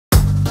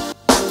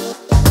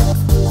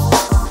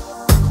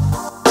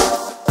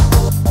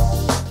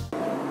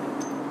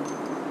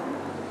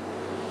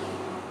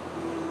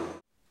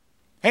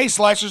Hey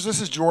Slashers,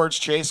 this is George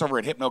Chase over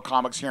at Hypno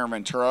Comics here in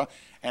Ventura,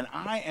 and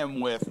I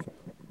am with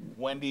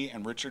Wendy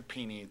and Richard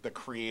Pini, the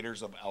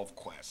creators of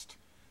ElfQuest.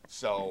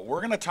 So we're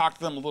going to talk to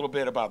them a little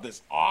bit about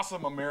this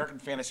awesome American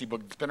fantasy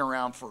book that's been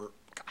around for,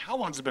 how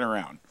long has it been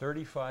around?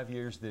 35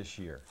 years this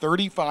year.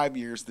 35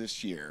 years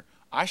this year.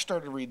 I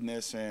started reading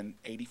this in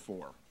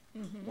 '84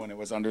 when it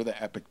was under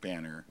the Epic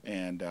banner,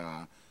 and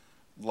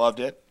loved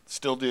it,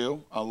 still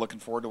do. Looking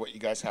forward to what you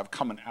guys have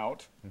coming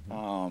out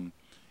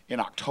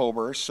in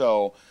October.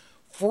 So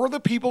for the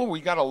people, we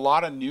got a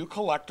lot of new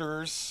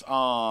collectors. You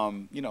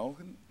know,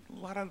 a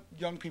lot of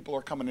young people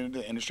are coming into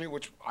the industry,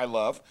 which I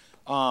love.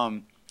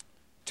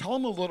 Tell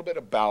them a little bit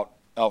about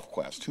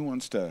ElfQuest. Who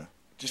wants to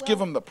just give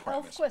them the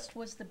premise? ElfQuest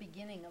was the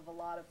beginning of a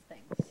lot of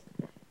things.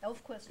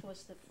 ElfQuest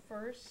was the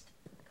first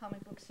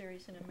comic book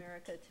series in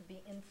America to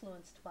be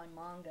influenced by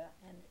manga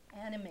and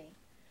anime,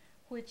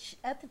 which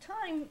at the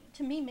time,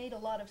 to me, made a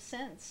lot of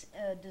sense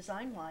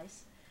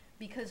design-wise,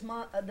 because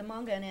the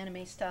manga and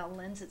anime style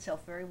lends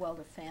itself very well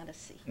to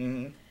fantasy.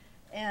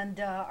 And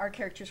our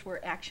characters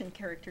were action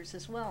characters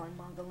as well, and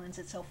manga lends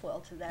itself well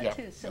to that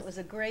too. So it was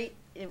a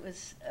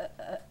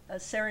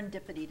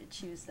serendipity to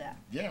choose that.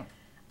 Yeah.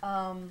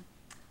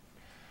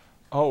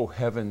 Oh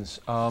heavens!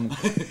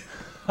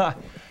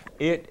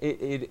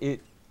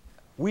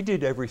 We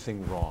did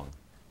everything wrong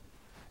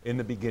in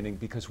the beginning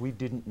because we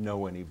didn't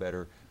know any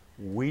better.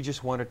 We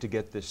just wanted to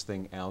get this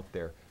thing out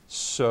there.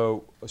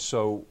 So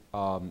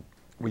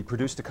we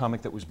produced a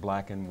comic that was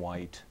black and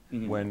white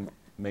when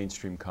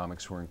mainstream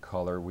comics were in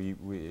color. We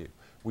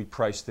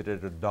priced it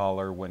at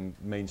 $1 when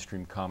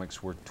mainstream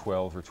comics were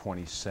 12 or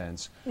 20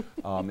 cents.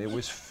 It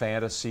was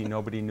fantasy.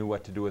 Nobody knew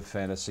what to do with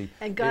fantasy.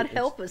 And God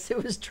help us,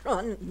 it was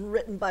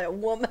written by a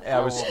woman.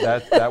 That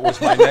was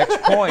my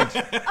next point.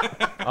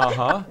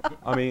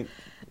 I mean,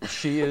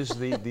 she is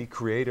the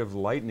creative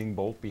lightning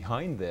bolt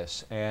behind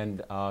this,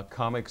 and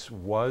comics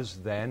was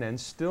then, and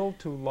still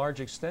to a large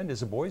extent,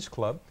 is a boys'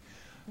 club.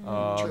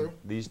 True.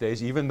 These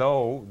days, even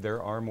though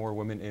there are more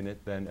women in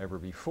it than ever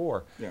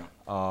before. Yeah.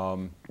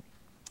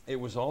 It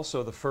was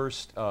also the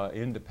first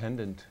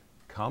independent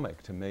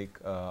comic to make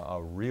a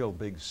real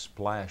big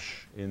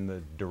splash in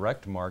the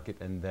direct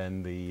market and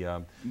then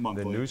the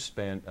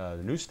newsstand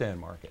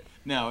market.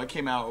 No, it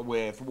came out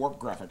with Warp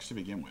Graphics to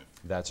begin with.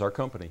 That's our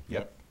company.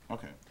 Yep.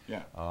 Okay.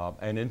 Yeah.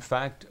 And in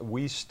fact,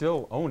 we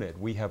still own it.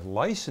 We have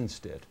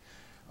licensed it.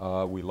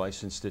 We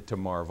licensed it to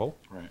Marvel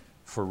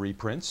for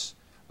reprints.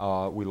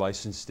 We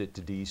licensed it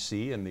to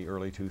DC in the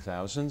early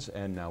 2000s,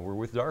 and now we're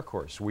with Dark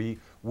Horse. We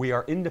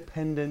are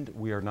independent.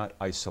 We are not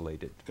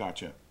isolated.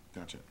 Gotcha.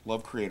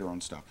 Love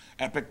creator-owned stuff.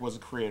 Epic was a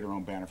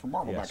creator-owned banner for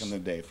Marvel back in the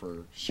day.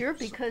 Sure,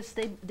 because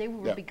they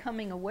were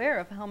becoming aware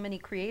of how many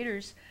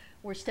creators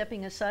were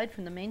stepping aside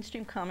from the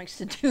mainstream comics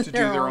to do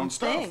their own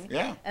thing.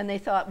 Yeah. And they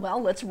thought,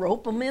 well, let's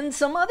rope them in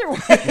some other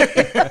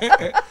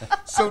way.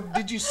 So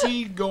did you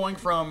see going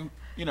from,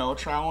 you know,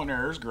 trial and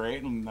error is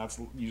great, and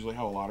that's usually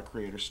how a lot of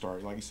creators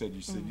start. Like you said,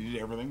 you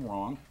did everything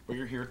wrong, but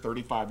you're here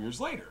 35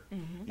 years later.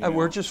 And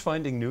we're just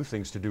finding new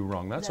things to do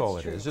wrong. That's all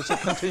it is. It's a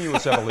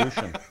continuous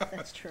evolution.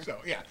 That's true. So,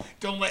 yeah,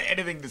 don't let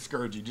anything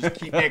discourage you. Just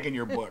keep making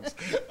your books.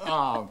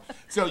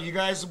 So you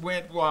guys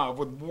went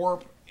with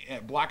Warp,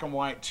 black and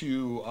white,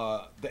 to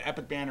the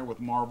Epic banner with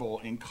Marvel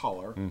in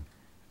color,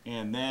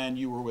 and then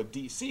you were with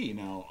DC.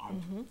 Now,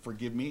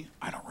 forgive me,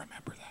 I don't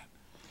remember that.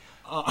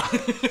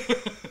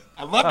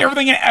 I loved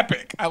everything in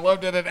Epic. I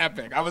loved it in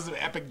Epic. I was an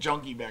Epic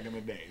junkie back in the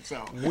day.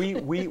 So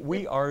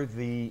we are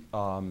the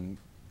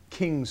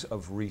kings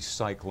of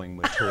recycling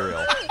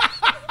material.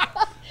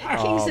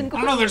 Kings and queens. I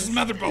don't know. There's some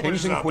other Kings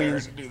publishers and out there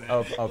queens that do that.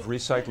 of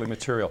recycling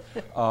material.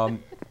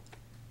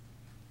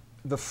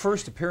 The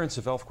first appearance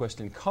of ElfQuest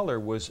in color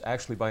was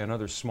actually by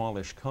another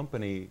smallish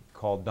company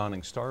called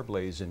Donning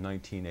Starblaze in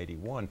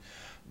 1981.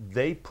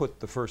 They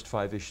put the first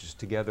 5 issues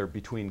together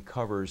between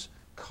covers,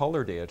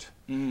 colored it,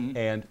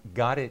 and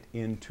got it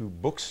into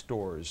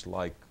bookstores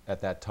like,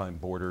 at that time,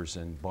 Borders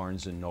and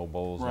Barnes and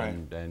Nobles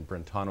and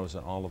Brentanos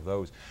and all of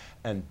those.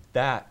 And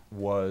that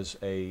was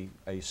a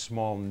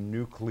small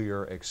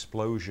nuclear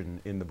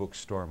explosion in the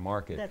bookstore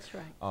market. That's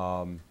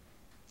right.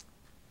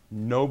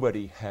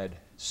 Nobody had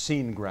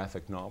seen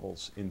graphic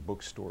novels in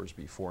bookstores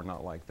before,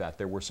 not like that.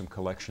 There were some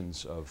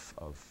collections of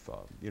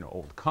you know,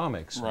 old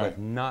comics, but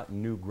not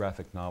new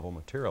graphic novel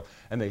material.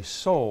 And they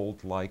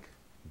sold like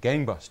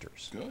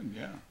gangbusters. Good,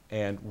 yeah.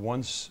 And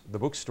once the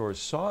bookstores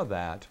saw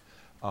that,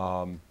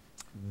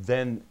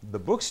 then the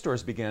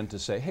bookstores began to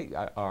say, hey,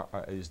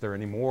 is there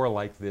any more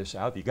like this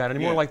out there? You got any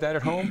more like that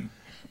at home?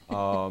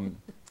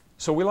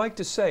 So we like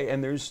to say,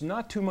 and there's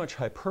not too much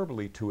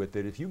hyperbole to it,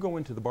 that if you go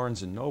into the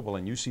Barnes & Noble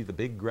and you see the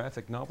big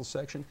graphic novel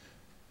section,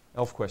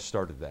 ElfQuest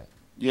started that.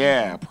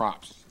 Yeah,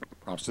 props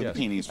to the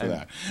Pinis for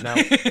that. Now,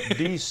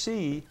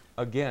 DC,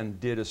 again,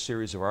 did a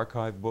series of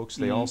archive books.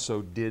 They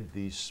also did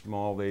these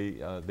small,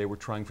 they were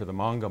trying for the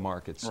manga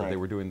market, so they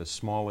were doing the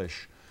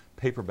smallish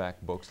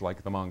paperback books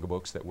like the manga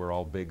books that were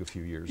all big a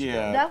few years ago.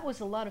 That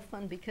was a lot of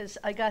fun because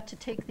I got to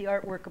take the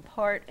artwork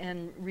apart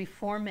and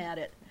reformat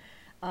it.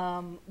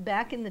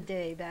 back in the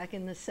day, back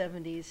in the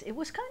 70s, it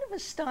was kind of a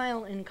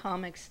style in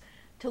comics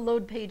to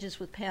load pages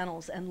with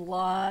panels and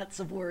lots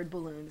of word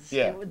balloons.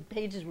 Yeah.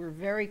 Pages were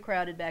very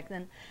crowded back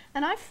then,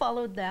 and I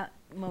followed that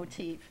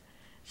motif.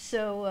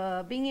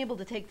 So being able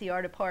to take the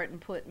art apart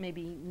and put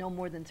maybe no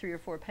more than 3 or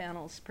 4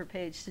 panels per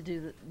page to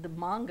do the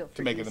manga for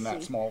To make it in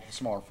DC. that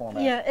smaller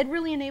format. Yeah, it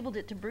really enabled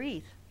it to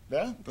breathe.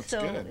 Yeah, that's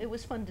So good. it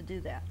was fun to do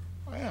that.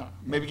 Oh, yeah.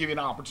 Maybe give you an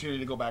opportunity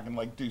to go back and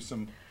like do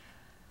some,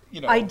 you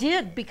know. I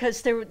did,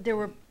 because there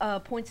were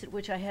points at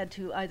which I had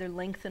to either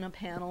lengthen a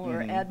panel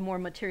or add more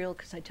material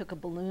because I took a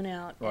balloon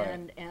out,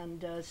 Right.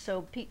 and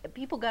so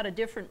people got a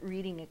different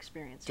reading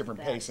experience. with Different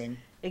that. pacing.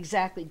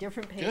 Exactly,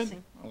 different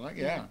pacing. Good. I like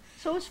it. Yeah.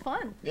 So it was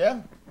fun.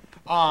 Yeah.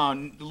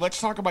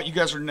 Let's talk about, you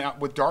guys are now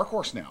with Dark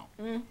Horse now.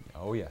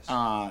 Oh, yes.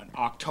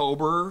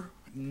 October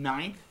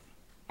 9th,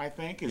 I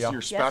think, is Yeah.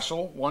 your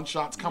special. One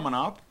shot's coming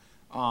up.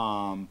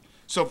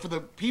 So for the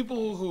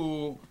people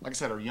who, like I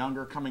said, are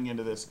younger coming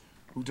into this,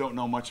 who don't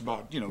know much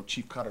about, you know,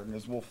 Chief Cutter and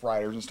his Wolf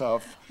Riders and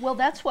stuff. Well,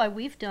 that's why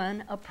we've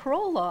done a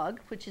prologue,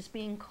 which is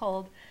being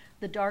called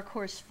the Dark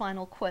Horse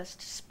Final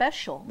Quest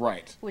Special.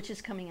 Right. Which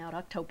is coming out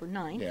October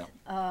 9th. Yeah.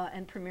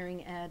 And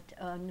premiering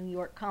at New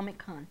York Comic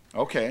Con.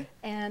 Okay.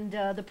 And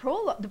the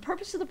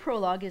purpose of the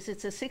prologue is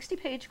it's a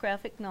 60-page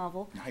graphic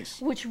novel, Nice.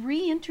 which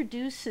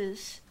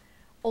reintroduces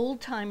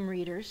old-time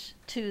readers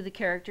to the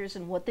characters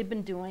and what they've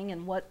been doing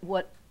and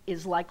what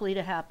is likely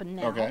to happen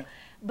now. Okay.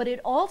 But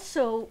it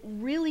also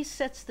really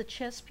sets the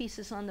chess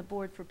pieces on the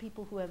board for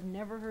people who have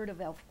never heard of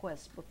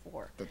ElfQuest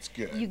before. That's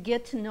good. You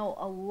get to know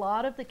a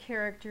lot of the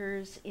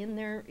characters in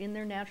their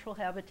natural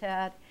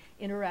habitat,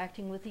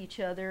 interacting with each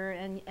other,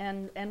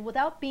 and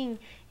without being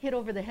hit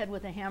over the head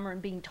with a hammer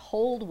and being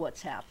told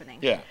what's happening.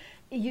 Yeah.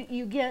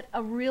 You get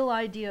a real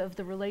idea of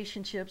the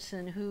relationships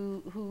and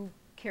who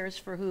cares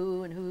for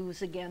who and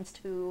who's against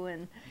who,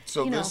 and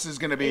So this is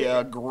going to be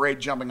a great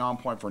jumping on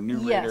point for new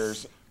Yes,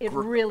 readers. it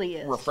really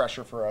is.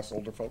 Refresher for us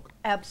older folk.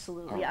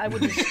 Absolutely.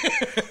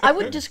 Oh. I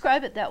would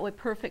describe it that way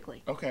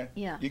perfectly. Okay.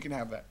 Yeah. You can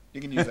have that. You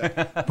can use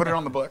that. Put it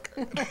on the book.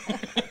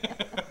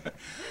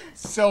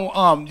 So,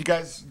 you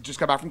guys just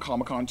got back from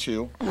Comic-Con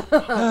too.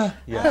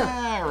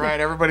 Yeah. All right,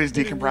 everybody's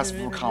decompressing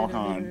from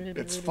Comic-Con.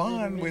 It's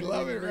fun. We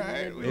love it,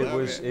 right? We love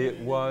it. It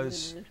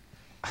was.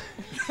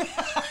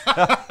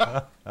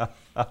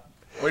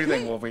 What do you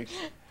think, Wolfie?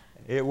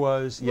 It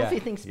was. Yeah. Wolfie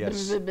thinks.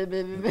 Yes.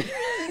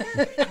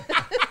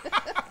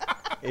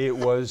 It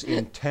was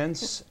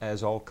intense,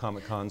 as all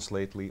Comic Cons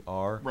lately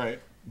are. Right.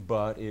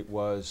 But it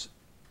was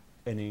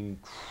an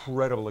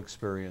incredible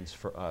experience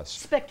for us.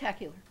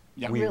 Spectacular.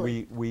 Yeah.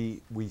 Really.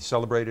 We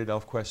celebrated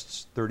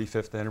ElfQuest's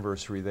 35th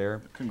anniversary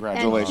there.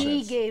 Congratulations. And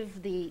he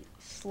gave the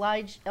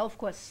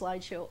ElfQuest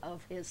slideshow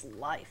of his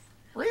life.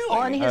 Really?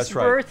 On his That's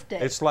right. birthday.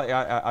 It's like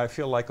I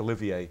feel like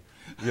Olivier,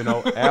 you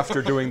know,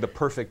 after doing the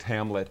perfect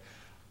Hamlet.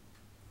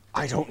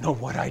 I don't know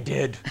what I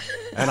did,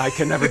 and I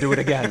can never do it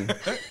again.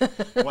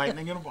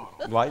 Lightning in a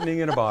bottle. Lightning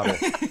in a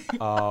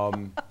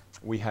bottle.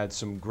 We had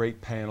some great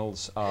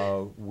panels.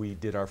 We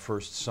did our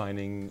first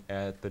signing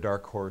at the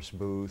Dark Horse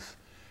booth,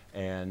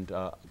 and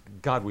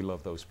God, we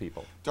love those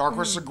people. Dark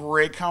Horse is a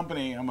great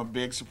company. I'm a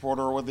big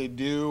supporter of what they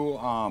do.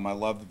 I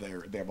love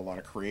that they have a lot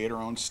of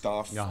creator-owned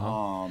stuff.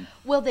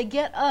 Well, they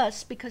get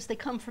us because they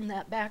come from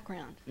that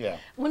background. Yeah.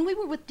 When we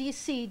were with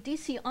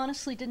DC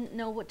honestly didn't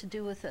know what to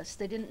do with us.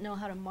 They didn't know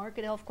how to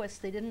market ElfQuest.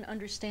 They didn't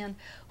understand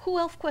who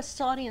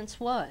ElfQuest's audience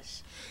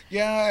was.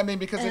 Yeah, I mean,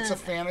 because it's a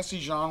fantasy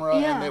genre,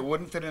 Yeah. and it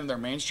wouldn't fit into their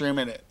mainstream,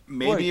 and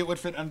maybe Right. it would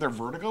fit under their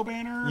Vertigo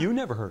banner. You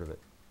never heard of it.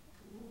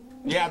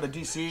 Yeah, the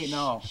DC,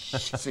 no.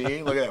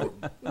 See, look at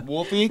that.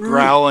 Wolfie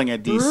growling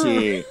at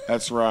DC.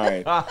 That's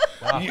right.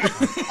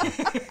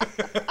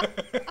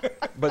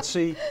 But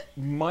see,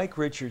 Mike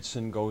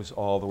Richardson goes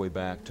all the way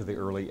back to the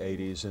early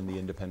 80s in the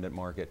independent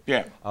market,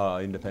 Yeah.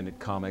 Independent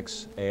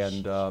comics,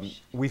 and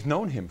we've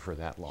known him for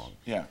that long.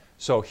 Yeah.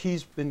 So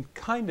he's been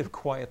kind of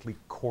quietly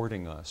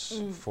courting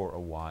us for a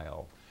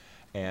while.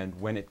 And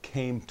when it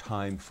came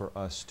time for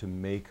us to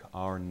make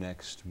our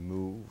next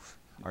move,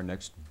 our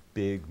next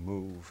big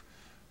move,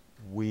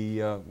 we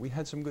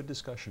had some good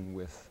discussion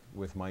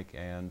with Mike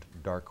and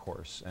Dark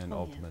Horse, and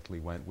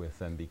ultimately went with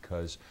them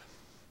because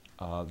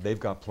they've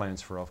got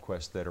plans for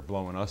ElfQuest that are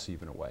blowing us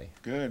even away.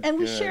 Good. And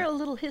we good. share a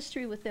little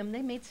history with them.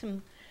 They made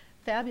some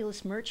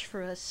fabulous merch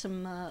for us,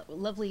 some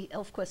lovely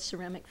ElfQuest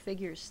ceramic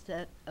figures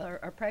that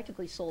are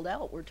practically sold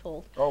out, we're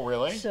told. Oh,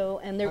 really? So,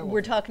 and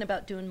we're talking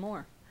about doing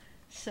more.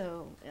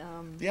 So,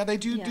 Yeah, they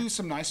do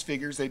some nice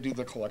figures. They do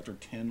the collector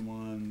tin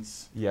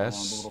ones.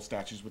 Yes. The little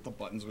statues with the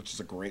buttons, which is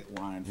a great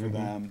line for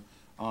them.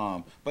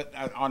 But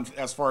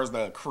as far as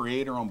the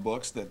creator-owned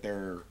books that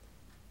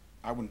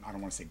I don't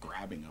want to say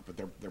grabbing up, but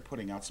they're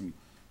putting out some,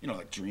 you know,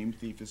 like Dream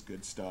Thief is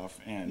good stuff.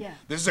 And Yeah.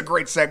 this is a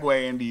great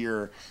segue into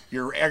your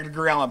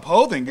Edgar Allan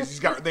Poe thing, because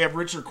they have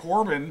Richard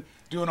Corbin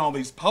doing all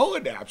these Poe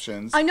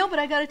adaptions. I know, but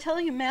I got to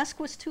tell you, Mask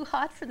was too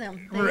hot for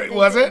them.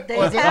 Was it? They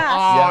Oh,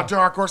 passed.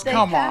 Dark Horse, They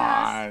come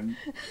passed. on.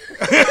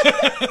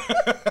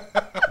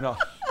 No,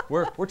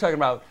 we're talking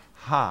about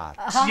hot.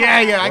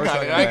 Yeah, I We're got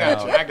talking it.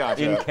 I got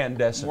you.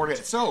 Incandescent.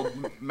 So,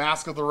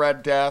 Mask of the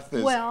Red Death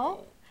is...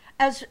 Well,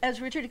 as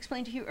Richard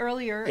explained to you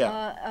earlier,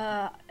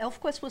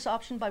 ElfQuest was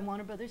optioned by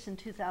Warner Brothers in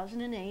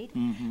 2008,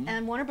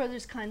 and Warner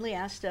Brothers kindly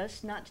asked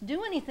us not to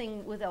do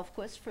anything with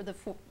ElfQuest for the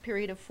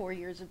period of 4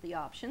 years of the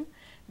option,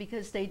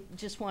 because they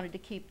just wanted to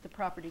keep the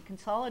property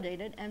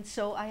consolidated. And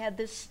so I had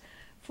this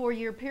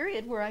 4-year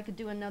period where I could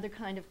do another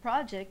kind of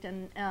project,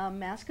 and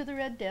Mask of the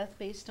Red Death,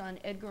 based on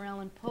Edgar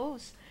Allan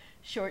Poe's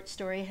short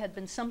story, had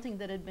been something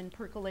that had been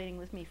percolating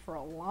with me for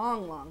a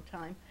long, long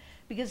time,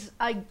 because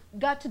I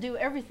got to do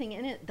everything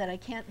in it that I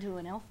can't do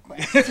in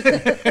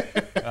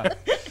ElfQuest.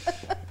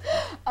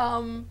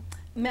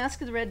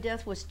 Mask of the Red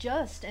Death was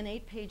just an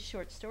 8-page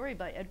short story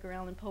by Edgar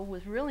Allan Poe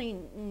with really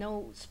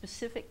no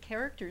specific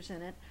characters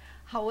in it.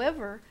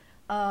 However,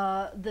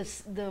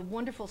 the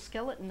wonderful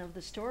skeleton of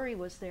the story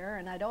was there,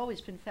 and I'd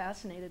always been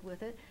fascinated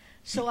with it.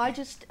 So I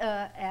just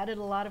added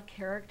a lot of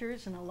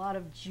characters and a lot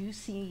of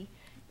juicy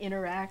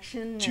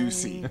interaction.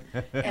 Juicy.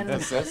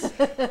 And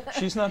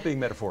She's not being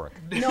metaphoric.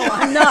 no,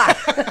 I'm not.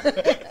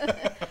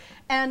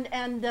 and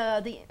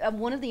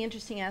one of the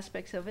interesting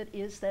aspects of it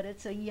is that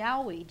it's a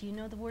yaoi. Do you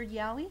know the word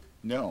yaoi?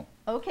 No.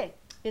 Okay.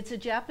 It's a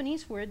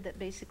Japanese word that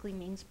basically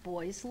means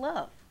boys'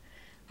 love,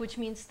 which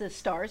means the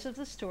stars of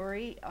the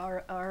story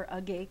are a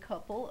gay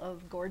couple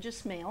of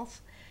gorgeous males.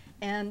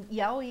 And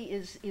yaoi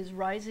is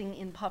rising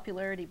in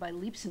popularity by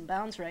leaps and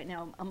bounds right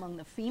now among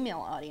the female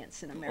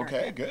audience in America.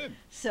 Okay, good.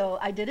 So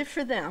I did it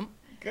for them.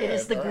 Good, It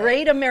is the all right.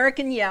 great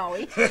American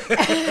yaoi.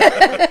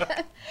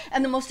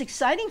 And the most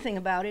exciting thing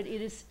about it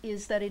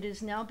is that it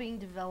is now being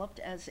developed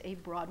as a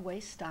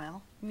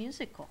Broadway-style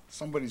musical.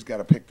 Somebody's got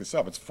to pick this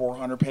up. It's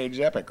 400-page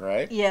epic,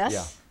 right? Yes.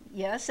 Yeah.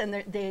 Yes,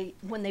 and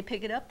when they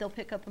pick it up, they'll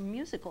pick up a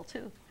musical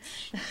too.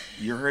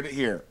 You heard it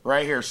here,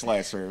 right here,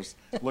 Slicers.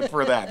 Look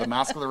for that. The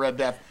Mask of the Red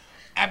Death,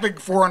 epic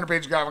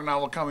 400-page graphic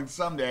novel coming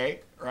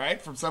someday,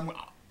 right, from some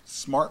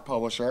smart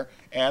publisher,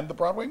 and the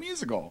Broadway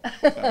musical.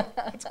 So,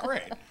 that's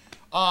great.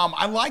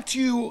 I like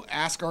to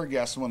ask our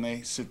guests when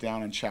they sit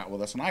down and chat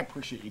with us, and I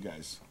appreciate you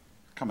guys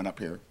coming up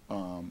here.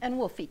 And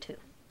Wolfie too.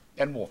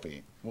 And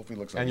Wolfie. Wolfie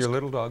looks like And he's your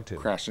little dog, too.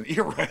 crashing.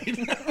 You're right.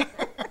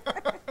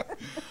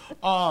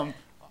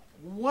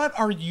 What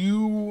are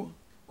you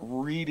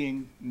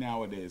reading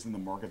nowadays in the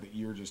market that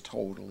you're just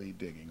totally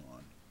digging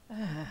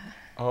on?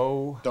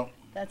 Oh,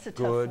 That's a tough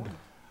good one.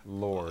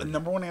 Lord. The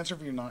number one answer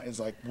for you not is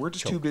like, we're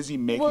just too busy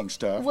making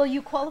stuff. Well,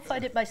 you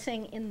qualified it by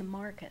saying in the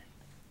market.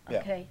 Yeah.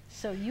 Okay,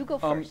 so you go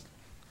first.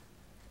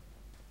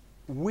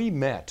 We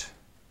met,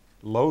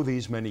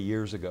 these many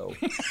years ago,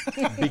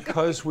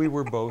 because we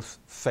were both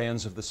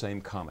fans of the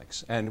same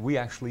comics, and we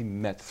actually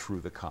met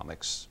through the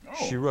comics.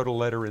 Oh. She wrote a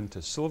letter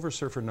into Silver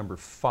Surfer number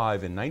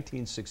 5 in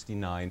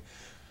 1969.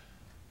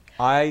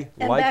 I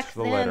And liked back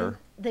the then, letter.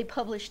 they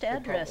published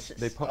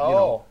addresses. You Oh.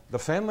 know, the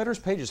fan letters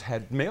pages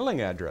had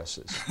mailing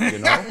addresses, you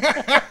know,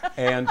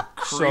 and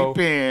so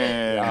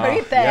Creeping.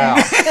 Creeping.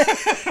 yeah.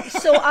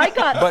 So I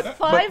got But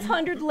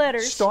 500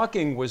 letters.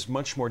 Stalking was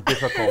much more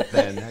difficult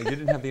then. You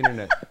didn't have the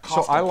internet.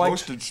 Cost So a I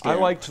postage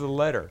liked stamp. the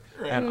letter.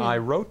 And I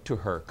wrote to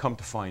her, come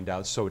to find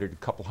out, so did a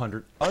couple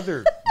hundred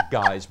other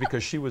guys,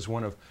 because she was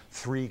one of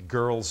 3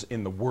 girls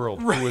in the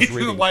world who was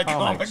reading like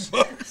comics.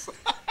 comic books.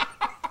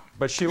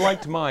 But she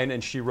liked mine,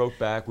 and she wrote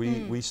back.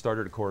 We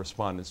started a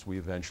correspondence. We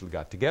eventually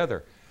got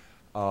together.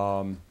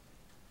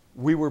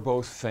 We were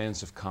both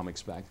fans of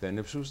comics back then.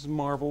 This was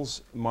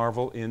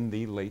Marvel in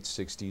the late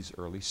 60s,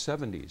 early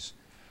 70s.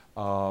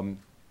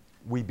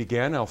 We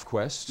began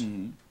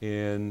ElfQuest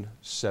in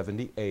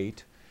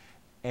 78,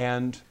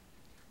 and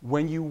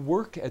when you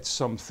work at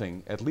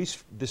something, at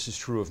least this is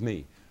true of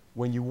me,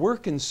 when you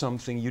work in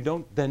something, you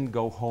don't then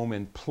go home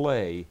and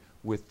play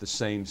with the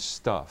same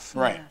stuff.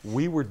 Right. Yes.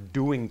 We were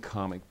doing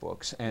comic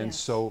books, and Yes.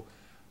 so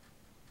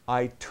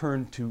I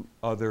turned to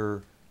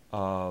other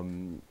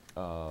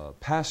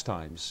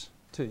pastimes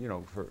to, in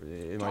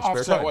my spare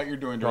Offset time. what you're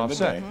doing To during the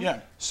offset. day.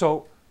 Yeah.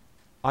 So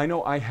I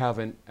know I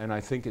haven't, and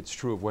I think it's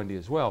true of Wendy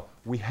as well,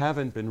 we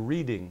haven't been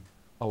reading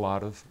a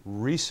lot of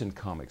recent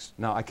comics.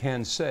 Now, I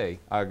can say,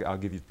 I'll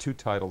give you 2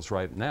 titles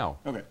right now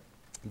Okay.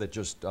 that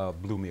just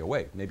blew me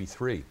away, maybe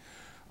 3.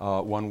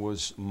 One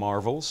was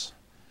Marvel's.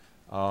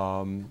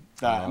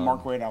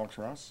 Mark Waid, Alex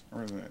Ross?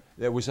 Or is it?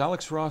 It was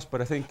Alex Ross,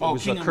 but I think it Oh,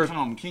 was Kingdom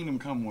Come. Kingdom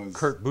Come was...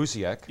 Kurt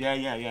Busiek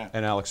Yeah.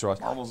 and Alex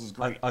Ross. Marvel's is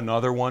great.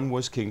 Another one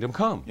was Kingdom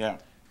Come. Yeah.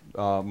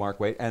 Mark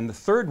Waid. And the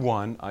third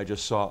one I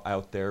just saw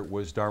out there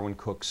was Darwin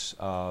Cook's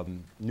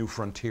New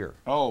Frontier.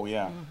 Oh,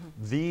 yeah.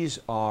 These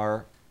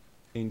are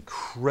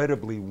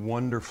incredibly,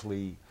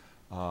 wonderfully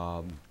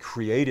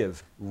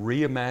creative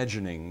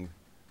reimagining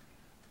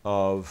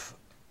of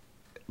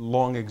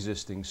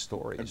long-existing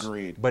stories.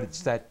 Agreed. But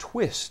it's that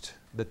twist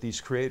that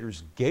these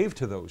creators gave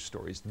to those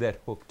stories that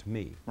hooked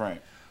me. Right.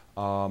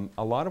 A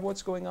lot of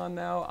what's going on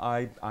now,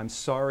 I'm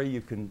sorry,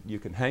 you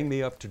can hang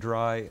me up to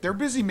dry. They're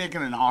busy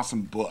making an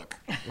awesome book.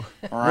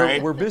 All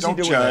right? We're busy Don't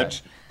doing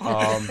judge.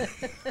 that.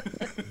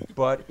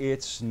 But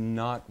it's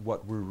not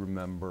what we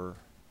remember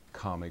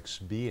comics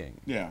being.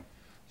 Yeah.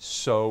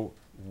 So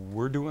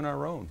we're doing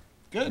our own.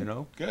 Good. You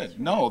know? Good.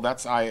 No,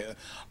 that's I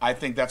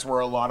think that's where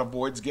a lot of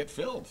voids get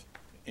filled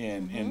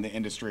in the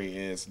industry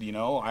is, you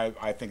know,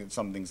 I think that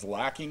something's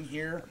lacking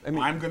here. I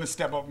mean, I'm going to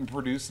step up and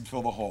produce and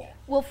fill the hole.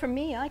 Well, for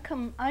me, I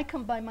come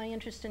by my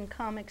interest in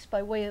comics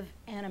by way of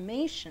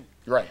animation.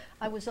 Right.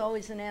 I was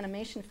always an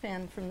animation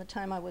fan from the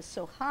time I was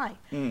so high.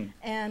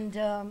 And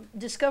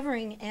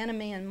discovering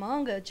anime and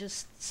manga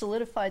just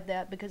solidified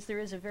that, because there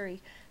is a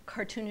very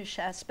cartoonish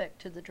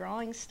aspect to the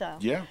drawing style.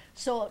 Yeah.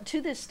 So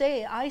to this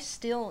day, I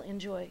still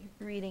enjoy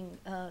reading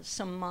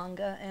some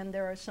manga, and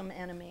there are some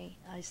anime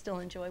I still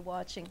enjoy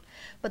watching.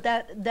 But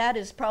that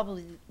is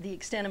probably the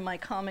extent of my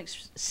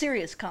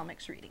serious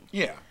comics reading.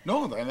 Yeah.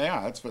 No,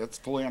 yeah, that's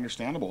fully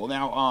understandable.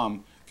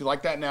 Now, if you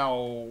like that, now,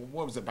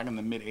 what was it, back in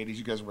the mid-'80s,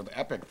 you guys were with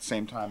Epic at the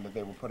same time that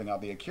they were putting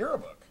out the Akira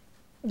book.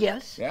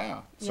 Yes.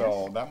 Yeah.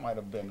 So that might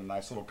have been a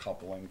nice little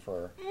coupling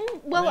for...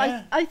 Well,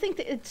 I think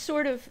that it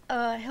sort of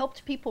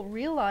helped people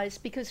realize,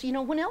 because, you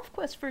know, when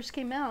ElfQuest first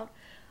came out,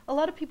 a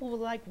lot of people were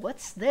like,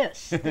 what's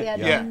this? They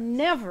had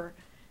never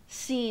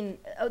seen,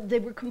 they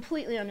were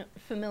completely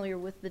unfamiliar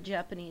with the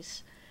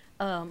Japanese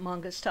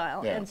manga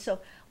style. Yeah. And so,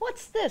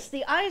 what's this?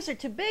 The eyes are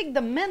too big,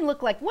 the men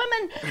look like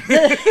women,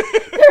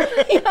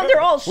 they're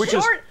all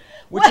short.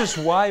 Which is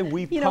why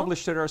we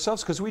published it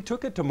ourselves, because we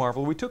took it to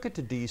Marvel, we took it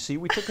to DC,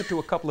 we took it to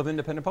a couple of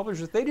independent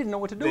publishers. They didn't know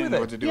what to do with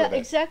it. Yeah,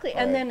 exactly.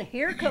 And then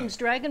here comes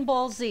Dragon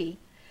Ball Z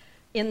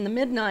in the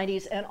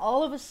mid-'90s, and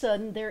all of a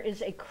sudden there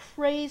is a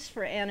craze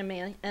for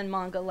anime and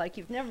manga like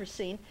you've never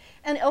seen.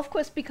 And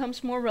ElfQuest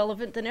becomes more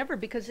relevant than ever,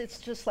 because it's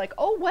just like,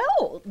 oh,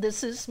 well,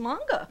 this is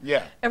manga.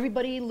 Yeah.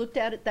 Everybody looked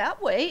at it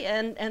that way,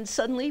 and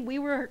suddenly we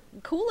were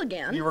cool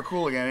again. You were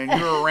cool again, and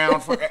you were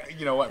around for,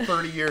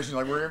 30 years, and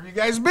you're like, where have you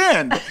guys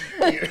been?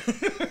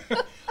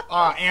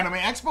 Anime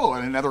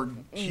Expo, another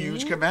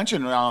huge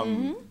convention.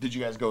 Did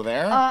you guys go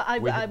there? I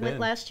went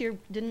last year,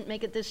 didn't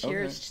make it this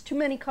year. It's just too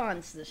many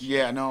cons this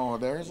year. Yeah, no,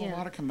 there's a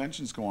lot of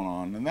conventions going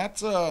on, and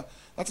that's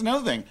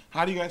another thing.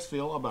 How do you guys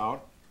feel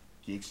about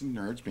geeks and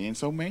nerds being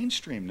so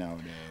mainstream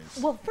nowadays?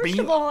 Well, first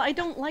of all, I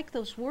don't like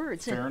those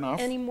words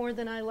any more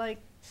than I like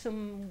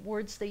some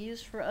words they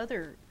use for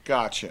other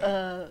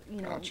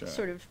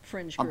sort of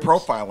fringe groups. I'm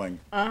profiling.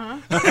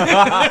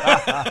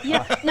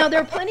 Yeah. Now, there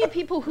are plenty of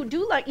people who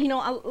do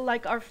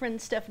like our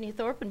friend Stephanie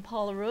Thorpe and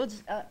Paula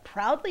Rhodes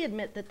proudly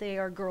admit that they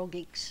are girl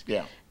geeks.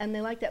 Yeah. And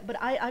they like that. But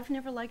I've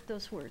never liked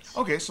those words.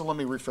 Okay, so let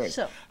me rephrase.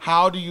 So,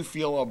 how do you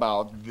feel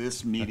about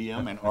this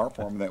medium and art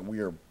form that we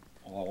are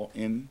all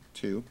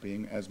into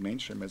being as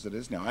mainstream as it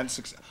is now? And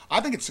I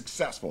think it's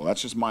successful.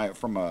 That's just I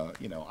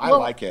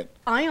like it.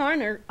 I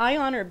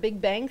honor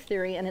Big Bang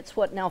Theory, and it's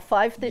what now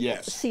 5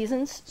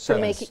 seasons for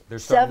making They're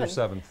starting their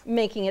 7th.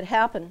 Making it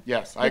happen.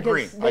 Yes, I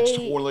agree. I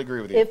totally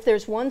agree with you. If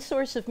there's one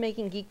source of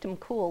making geekdom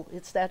cool,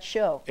 it's that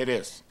show. It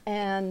is.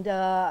 And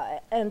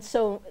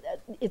so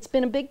it's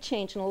been a big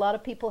change, and a lot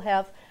of people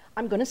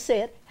I'm going to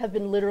say it, have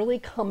been literally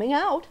coming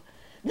out.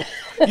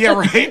 Yeah,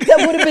 right.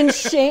 That would have been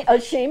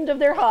ashamed of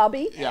their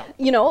hobby. Yeah.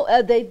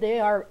 They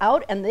are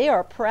out and they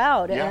are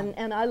proud, yeah.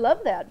 and I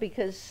love that,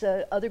 because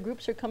other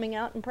groups are coming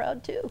out and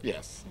proud too.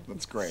 Yes,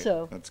 that's great.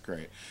 So that's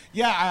great.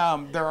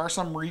 Yeah, there are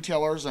some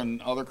retailers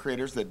and other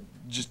creators that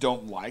just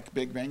don't like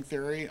Big Bang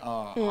Theory.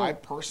 I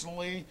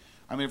personally,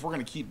 if we're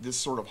going to keep this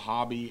sort of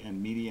hobby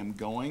and medium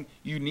going,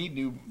 you need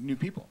new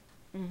people.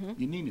 Mm-hmm.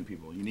 You need new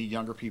people. You need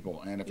younger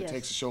people, and if it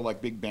takes a show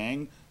like Big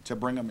Bang to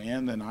bring them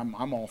in, then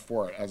I'm all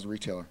for it as a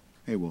retailer.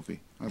 Hey, Wolfie,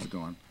 how's it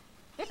going?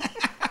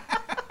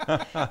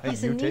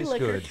 He's you taste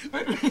good.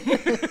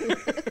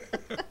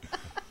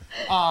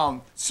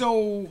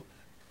 So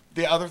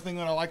the other thing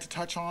that I like to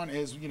touch on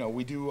is,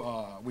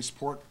 we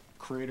support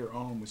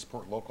creator-owned, we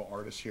support local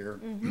artists here.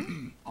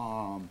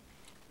 Mm-hmm.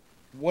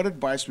 What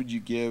advice would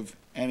you give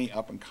any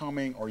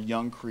up-and-coming or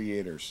young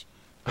creators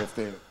if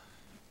they're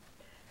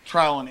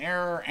trial and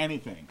error,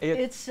 anything?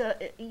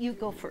 You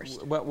go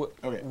first. Well,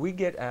 okay. We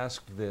get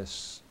asked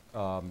this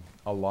a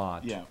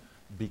lot. Yeah.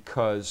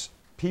 Because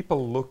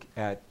people look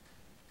at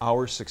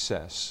our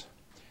success,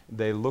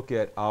 they look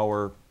at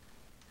our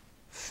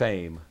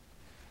fame,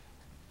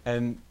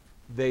 and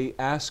they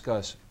ask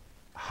us,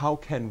 how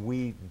can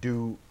we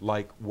do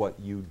like what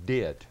you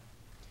did?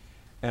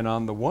 And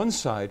on the one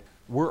side,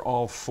 we're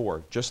all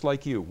for, just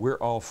like you, we're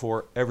all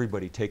for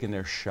everybody taking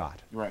their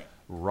shot. Right.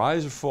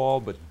 Rise or fall,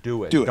 but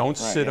do it. Don't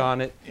sit on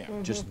it. Yeah.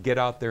 Mm-hmm. Just get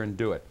out there and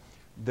do it.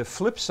 The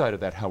flip side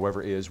of that,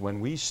 however, is when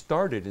we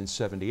started in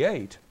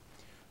 '78,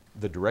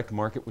 the direct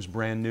market was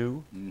brand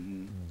new.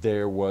 Mm-hmm.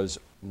 There was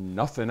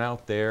nothing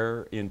out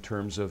there in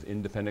terms of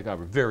independent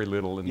comics, very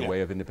little in the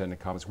way of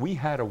independent comics. We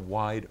had a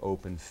wide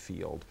open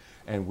field,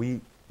 and we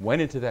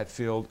went into that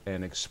field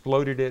and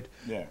exploded it,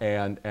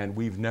 and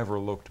we've never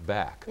looked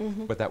back.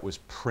 Mm-hmm. But that was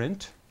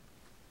print.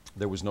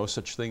 There was no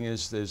such thing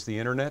as the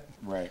internet.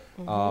 Right.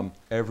 Mm-hmm.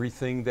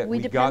 Everything that we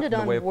got in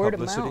the way of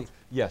publicity.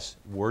 Yes,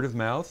 word of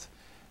mouth.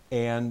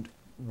 And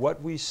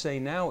what we say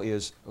now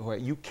is,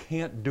 you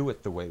can't do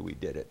it the way we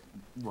did it.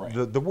 Right.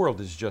 The world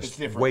is just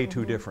way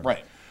too different.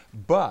 Right.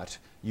 But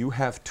you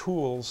have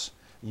tools,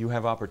 you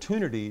have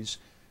opportunities,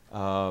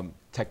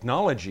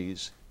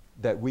 technologies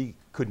that we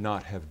could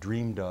not have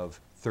dreamed of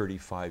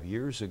 35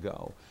 years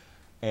ago.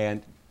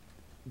 And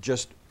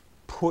just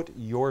put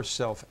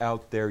yourself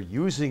out there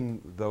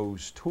using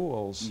those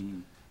tools,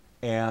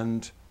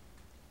 and,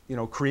 you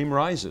know, cream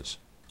rises.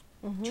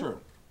 True.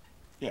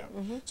 Yeah.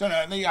 So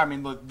I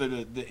mean,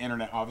 the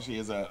internet obviously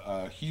is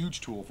a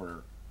huge tool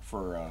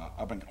for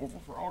up and over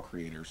for all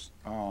creators.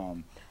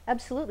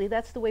 Absolutely.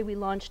 That's the way we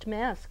launched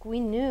Mask. We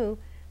knew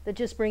that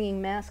just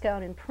bringing Mask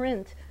out in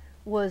print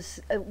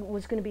was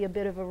going to be a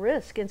bit of a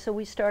risk, and so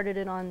we started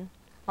it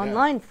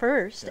online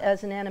first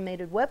as an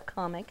animated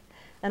webcomic,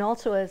 and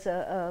also as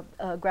a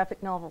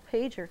graphic novel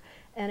pager,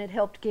 and it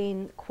helped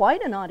gain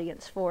quite an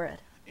audience for it.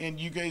 And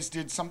you guys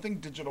did something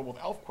digital with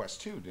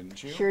ElfQuest too,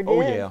 didn't you? Sure did.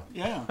 Oh, yeah.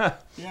 Yeah.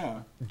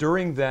 Yeah.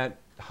 During that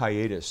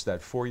hiatus,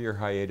 that 4-year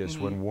hiatus,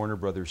 when Warner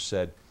Brothers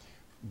said,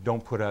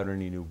 don't put out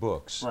any new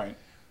books, Right.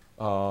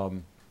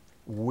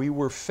 we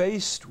were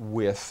faced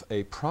with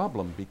a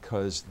problem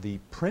because the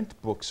print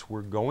books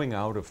were going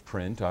out of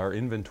print. Our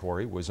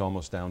inventory was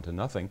almost down to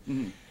nothing.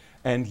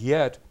 And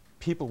yet,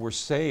 people were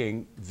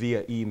saying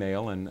via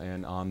email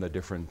and on the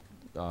different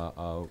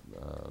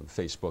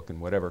Facebook and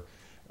whatever,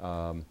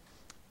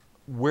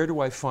 where do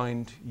I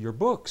find your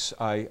books?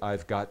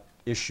 I've got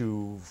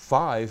issue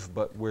 5,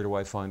 but where do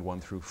I find 1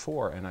 through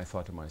 4? And I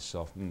thought to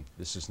myself,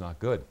 this is not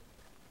good.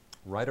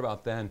 Right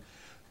about then,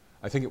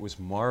 I think it was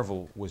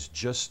Marvel was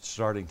just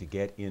starting to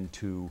get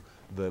into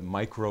the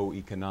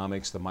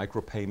microeconomics, the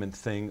micropayment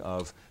thing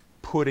of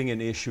putting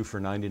an issue for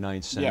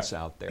 99 cents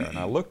out there. And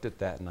I looked at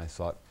that and I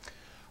thought,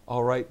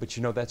 all right, but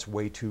you know, that's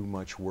way too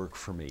much work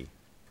for me.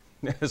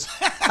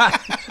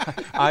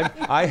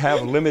 I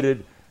have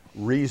limited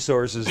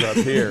resources up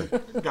here.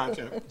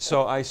 Gotcha.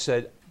 So I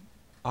said,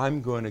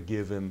 I'm going to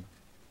give him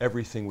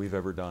everything we've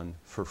ever done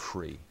for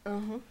free.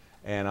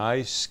 And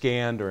I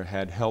scanned or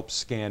had help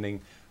scanning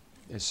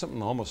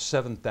something almost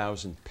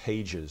 7,000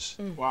 pages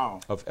Wow.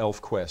 of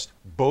ElfQuest,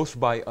 both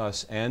by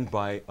us and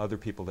by other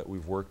people that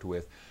we've worked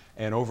with.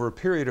 And over a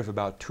period of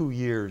about 2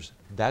 years,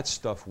 that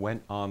stuff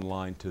went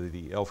online to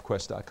the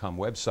elfquest.com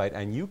website,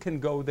 and you can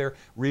go there,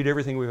 read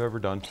everything we've ever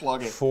done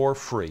Plug it. for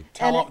free.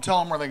 Tell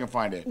them where they can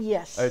find it.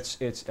 Yes.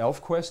 It's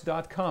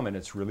elfquest.com, and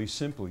it's really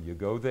simple. You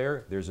go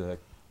there, there's a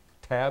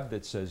tab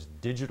that says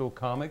Digital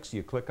Comics.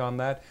 You click on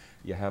that,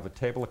 you have a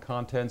table of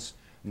contents.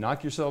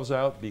 Knock yourselves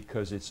out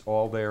because it's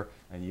all there,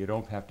 and you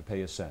don't have to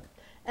pay a cent.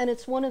 And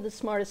it's one of the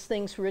smartest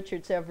things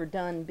Richard's ever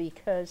done,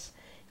 because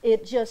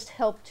it just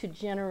helped to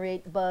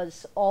generate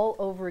buzz all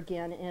over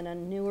again in a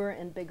newer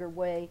and bigger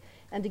way,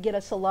 and to get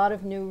us a lot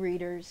of new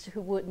readers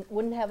who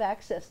wouldn't have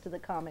access to the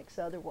comics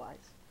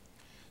otherwise.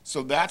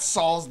 So that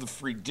solves the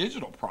free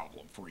digital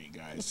problem for you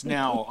guys.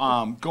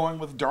 Now, going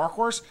with Dark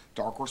Horse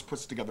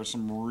puts together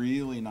some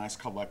really nice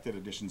collected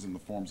editions in the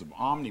forms of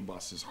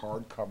omnibuses,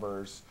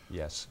 hardcovers.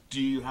 Yes.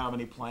 Do you have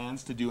any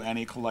plans to do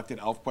any collected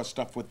ElfQuest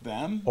stuff with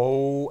them?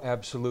 Oh,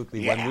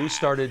 absolutely. When we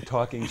started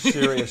talking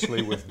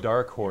seriously with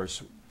Dark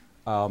Horse,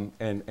 and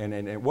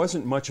it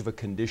wasn't much of a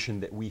condition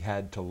that we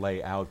had to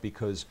lay out,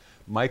 because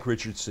Mike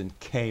Richardson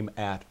came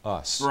at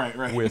us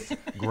with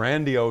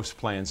grandiose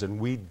plans, and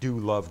we do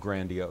love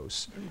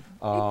grandiose.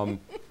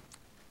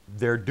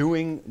 They're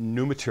doing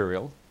new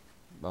material,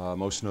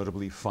 most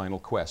notably Final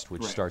Quest,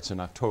 which starts in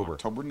October.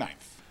 October 9th.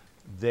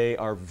 They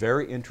are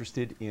very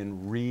interested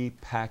in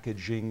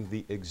repackaging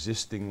the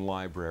existing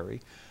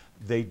library.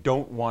 They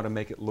don't want to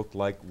make it look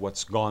like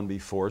what's gone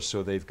before,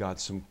 so they've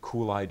got some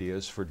cool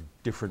ideas for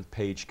different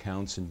page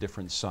counts and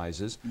different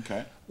sizes.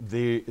 Okay.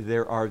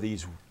 There are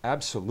these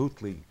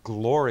absolutely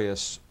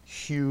glorious,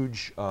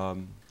 huge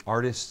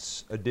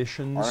artists'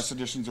 editions. Artist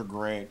editions are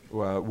great.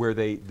 Where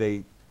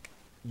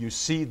you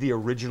see the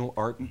original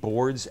art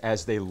boards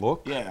as they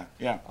look. Yeah,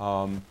 yeah.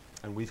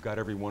 And we've got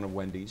every one of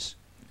Wendy's.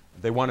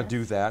 They want to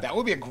do that. That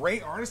would be a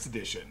great artist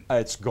edition.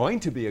 It's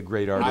going to be a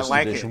great artist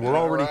edition. We're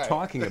already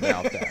talking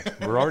about that.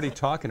 We're already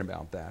talking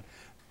about that.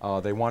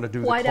 They want to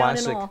do the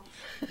classic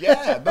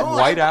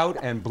whiteout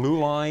and blue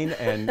line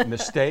and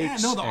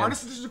mistakes. Yeah, no, the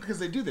artist editions, because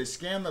they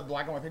scan the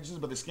black and white pages,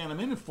 but they scan them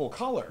in full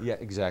color. Yeah,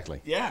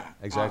 exactly. Yeah.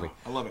 Exactly.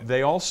 I love it.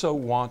 They also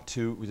want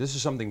to, this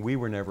is something we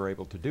were never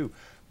able to do,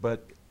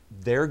 but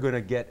they're going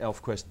to get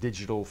ElfQuest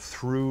digital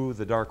through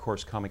the Dark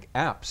Horse comic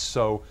apps.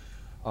 So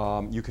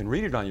you can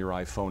read it on your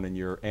iPhone and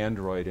your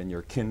Android and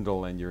your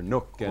Kindle and your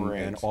Nook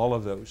and all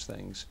of those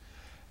things.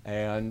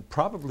 And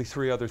probably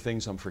 3 other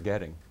things I'm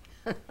forgetting.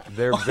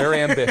 They're very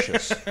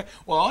ambitious.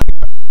 Well,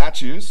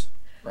 statues,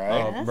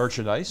 right?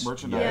 Merchandise.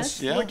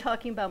 Yes, we're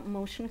talking about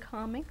motion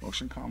comics.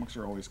 Motion comics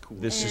are always cool.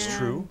 This is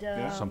true.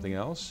 Something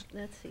else?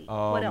 Let's see.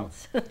 What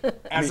else?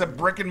 As a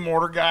brick and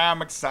mortar guy,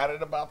 I'm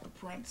excited about the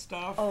print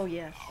stuff. Oh,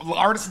 yes.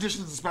 Artist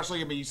editions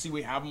especially. I mean, you see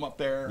we have them up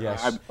there.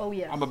 Yes.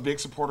 I'm a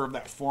big supporter of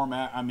that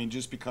format. I mean,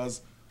 just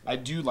because I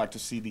do like to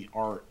see the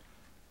art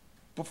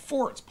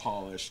before it's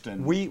polished.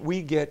 And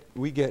we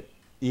get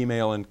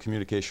email and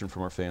communication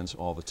from our fans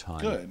all the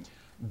time. Good.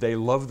 They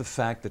love the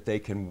fact that they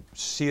can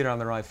see it on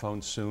their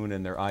iPhone soon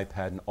and their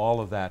iPad and all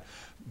of that.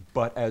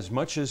 But as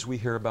much as we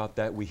hear about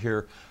that, we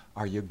hear,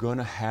 are you going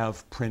to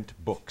have print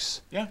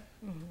books? Yeah.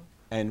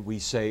 and we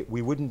say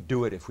we wouldn't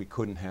do it if we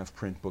couldn't have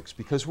print books,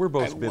 because we're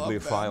both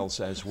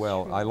bibliophiles as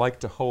well. I like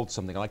to hold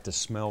something. I like to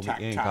smell the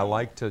ink. I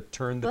like to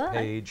turn the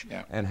page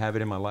and have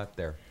it in my lap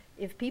there.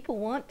 If people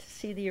want to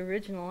see the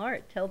original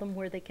art, tell them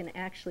where they can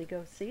actually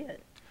go see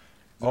it.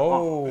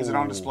 Oh. Is it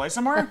on display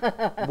somewhere?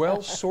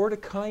 Well, sort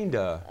of, kind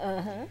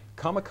of.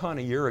 Comic-Con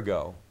a year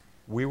ago,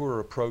 we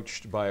were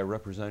approached by a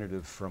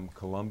representative from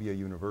Columbia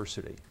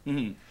University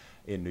in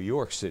New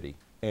York City.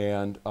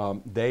 And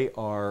they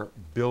are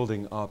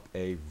building up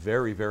a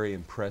very, very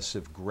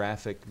impressive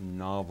graphic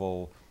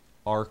novel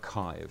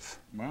archive.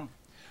 Wow.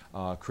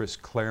 Chris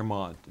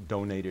Claremont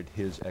donated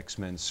his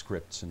X-Men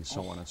scripts and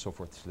so on and so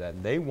forth to that.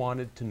 And they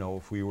wanted to know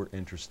if we were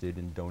interested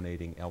in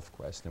donating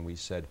ElfQuest. And we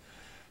said,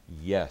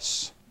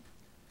 yes.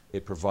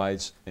 It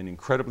provides an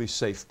incredibly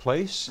safe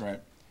place. Right.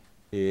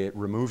 It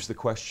removes the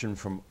question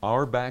from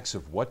our backs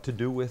of what to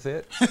do with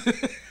it.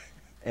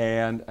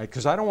 And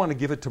because I don't want to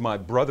give it to my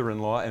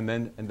brother-in-law and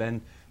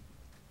then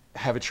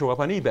have it show up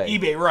on eBay.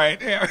 eBay,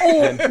 right? Yeah.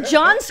 Oh,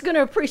 John's going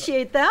to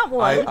appreciate that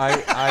one.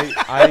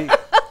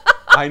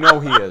 I know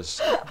he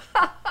is.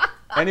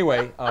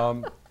 Anyway,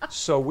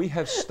 so we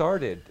have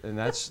started, and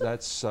that's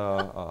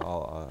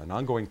an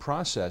ongoing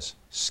process,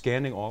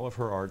 scanning all of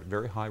her art,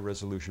 very high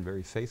resolution,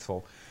 very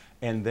faithful,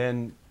 and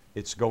then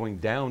it's going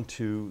down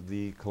to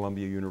the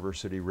Columbia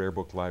University Rare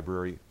Book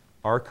Library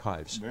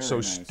archives. Very so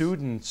nice.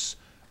 Students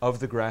of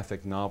the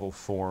graphic novel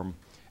form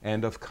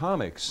and of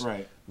comics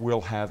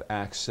will have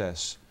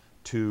access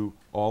to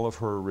all of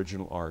her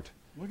original art.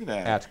 Look at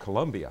that. At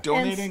Columbia.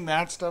 Donating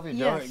that stuff,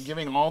 Yes.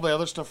 giving all the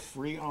other stuff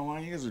free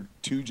online. You guys are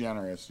too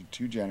generous. You're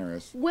too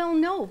generous. Well,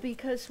 no,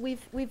 because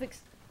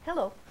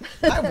hello.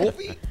 Hi,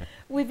 Wolfie.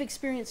 We've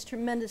experienced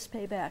tremendous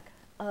payback.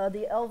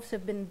 The elves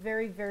have been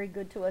very, very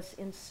good to us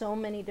in so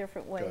many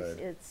different ways.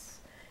 Good.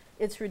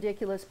 It's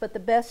ridiculous, but the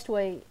best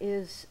way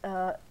is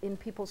in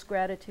people's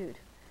gratitude.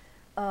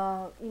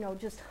 You know,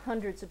 just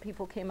hundreds of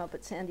people came up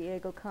at San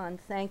Diego Con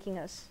thanking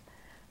us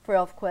for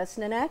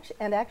ElfQuest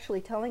and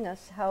actually telling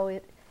us how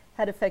it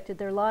had affected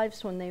their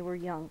lives when they were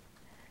young,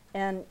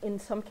 and in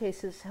some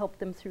cases helped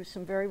them through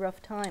some very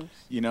rough times.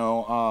 You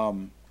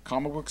know,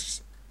 comic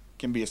books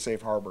can be a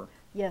safe harbor.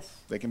 Yes.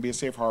 They can be a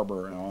safe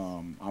harbor.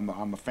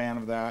 I'm a fan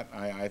of that.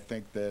 I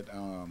think that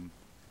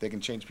they can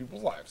change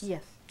people's lives.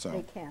 Yes, So,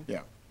 they can.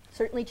 Yeah.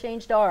 Certainly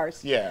changed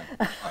ours. Yeah.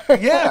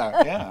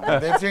 Yeah.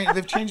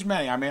 They've changed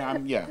many. I mean,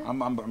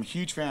 I'm a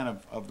huge fan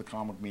of the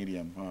comic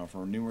medium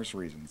for numerous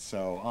reasons.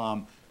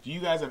 So, do you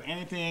guys have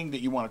anything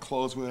that you want to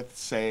close with,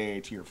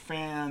 say, to your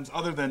fans,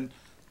 other than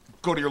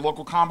go to your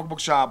local comic book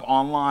shop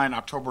online,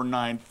 October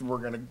 9th, we're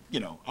going to,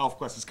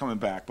 ElfQuest is coming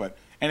back, but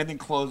anything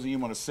closing you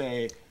want to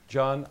say?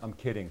 John, I'm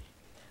kidding.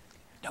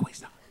 No,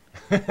 he's not.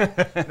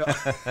 No.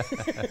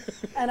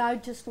 And I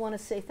just want to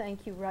say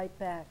thank you right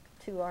back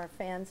to our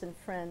fans and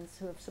friends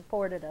who have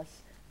supported us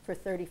for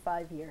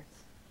 35 years.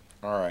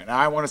 All right. Now,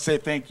 I want to say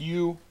thank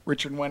you,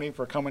 Richard and Wendy,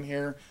 for coming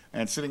here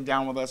and sitting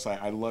down with us.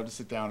 I love to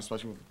sit down,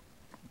 especially with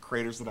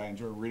creators that I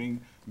enjoy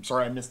reading. I'm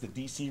sorry I missed the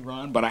DC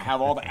run, but I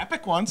have all the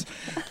epic ones.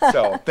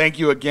 So thank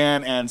you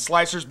again. And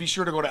Slicers, be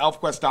sure to go to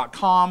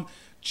elfquest.com.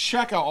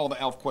 Check out all the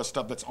ElfQuest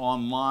stuff that's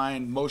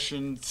online.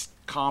 Motion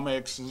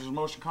comics. Is there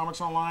Motion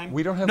Comics online?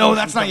 We don't have. No,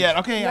 that's not yet.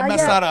 Okay, I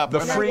messed that up.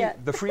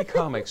 The free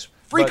comics.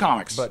 Free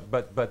comics. But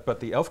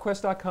the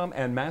elfquest.com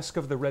and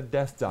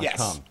maskofthereddeath.com.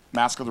 Yes,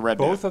 Mask of the Red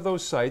Both Death. of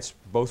those sites,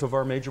 both of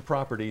our major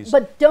properties.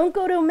 But don't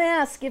go to a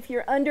mask if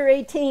you're under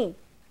 18.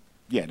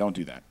 Yeah, don't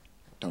do that.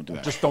 Don't do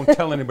that. Just don't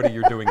tell anybody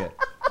you're doing it.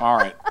 All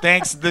right.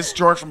 Thanks. This is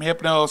George from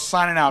Hypno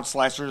signing out,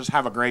 Slicers.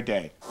 Have a great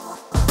day.